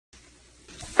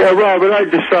Yeah, Robert, I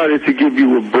decided to give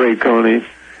you a break, honey.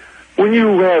 When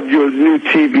you have your new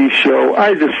TV show,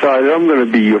 I decided I'm going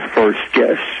to be your first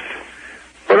guest.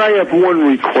 But I have one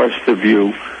request of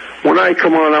you. When I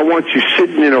come on, I want you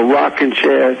sitting in a rocking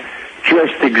chair,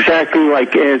 dressed exactly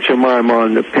like Aunt Jemima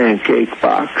on the pancake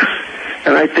box.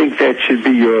 And I think that should be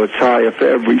your attire for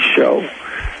every show.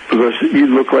 Because you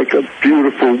look like a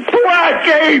beautiful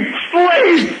black-ape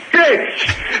slave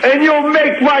bitch. And you'll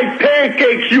make my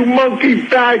pancakes, you monkey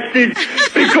bastard,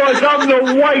 because I'm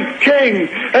the white king.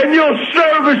 And you'll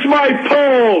service my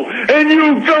pole. And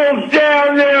you go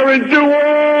down there and do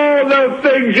all the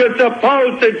things you're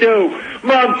supposed to do,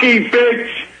 monkey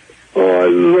bitch. Oh, I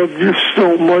love you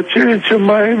so much, Aunt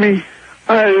Jemima.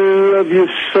 I love you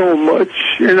so much,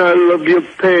 and I love your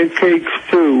pancakes,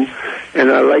 too. And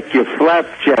I like your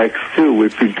flapjacks, too,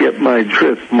 if you get my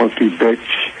drift, monkey bitch.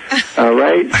 All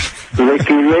right?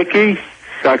 Licky, licky,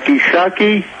 sucky,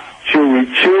 sucky, chewy,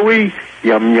 chewy,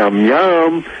 yum, yum,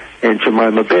 yum, and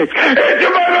Jemima bitch. And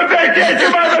Jemima bitch, and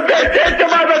Jemima bitch, and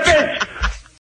Jemima